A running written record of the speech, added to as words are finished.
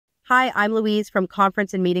Hi, I'm Louise from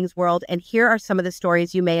Conference and Meetings World, and here are some of the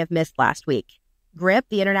stories you may have missed last week. GRIP,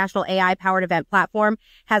 the international AI-powered event platform,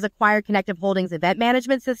 has acquired Connective Holdings' event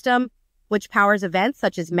management system, which powers events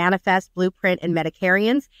such as Manifest, Blueprint, and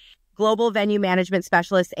Medicarians. Global venue management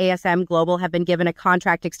specialists ASM Global have been given a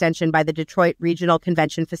contract extension by the Detroit Regional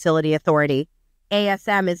Convention Facility Authority.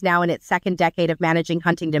 ASM is now in its second decade of managing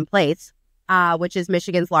Huntington Place, which is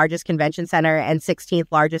Michigan's largest convention center and 16th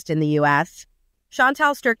largest in the U.S.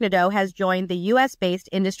 Chantal Sturk-Nadeau has joined the U.S.-based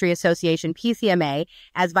industry association PCMA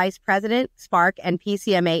as Vice President, Spark, and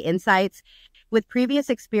PCMA Insights, with previous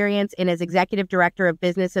experience as Executive Director of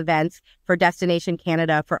Business Events for Destination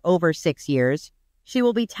Canada for over 6 years. She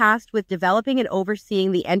will be tasked with developing and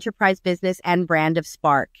overseeing the enterprise business and brand of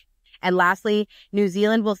Spark. And lastly, New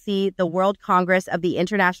Zealand will see the World Congress of the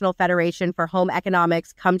International Federation for Home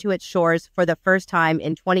Economics come to its shores for the first time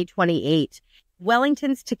in 2028.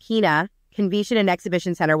 Wellington's Takina Convention and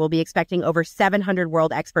Exhibition Center will be expecting over 700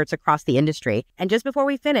 world experts across the industry. And just before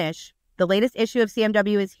we finish, the latest issue of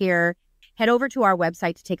CMW is here. Head over to our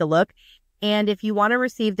website to take a look. And if you want to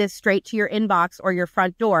receive this straight to your inbox or your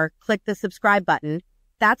front door, click the subscribe button.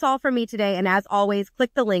 That's all from me today. And as always,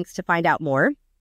 click the links to find out more.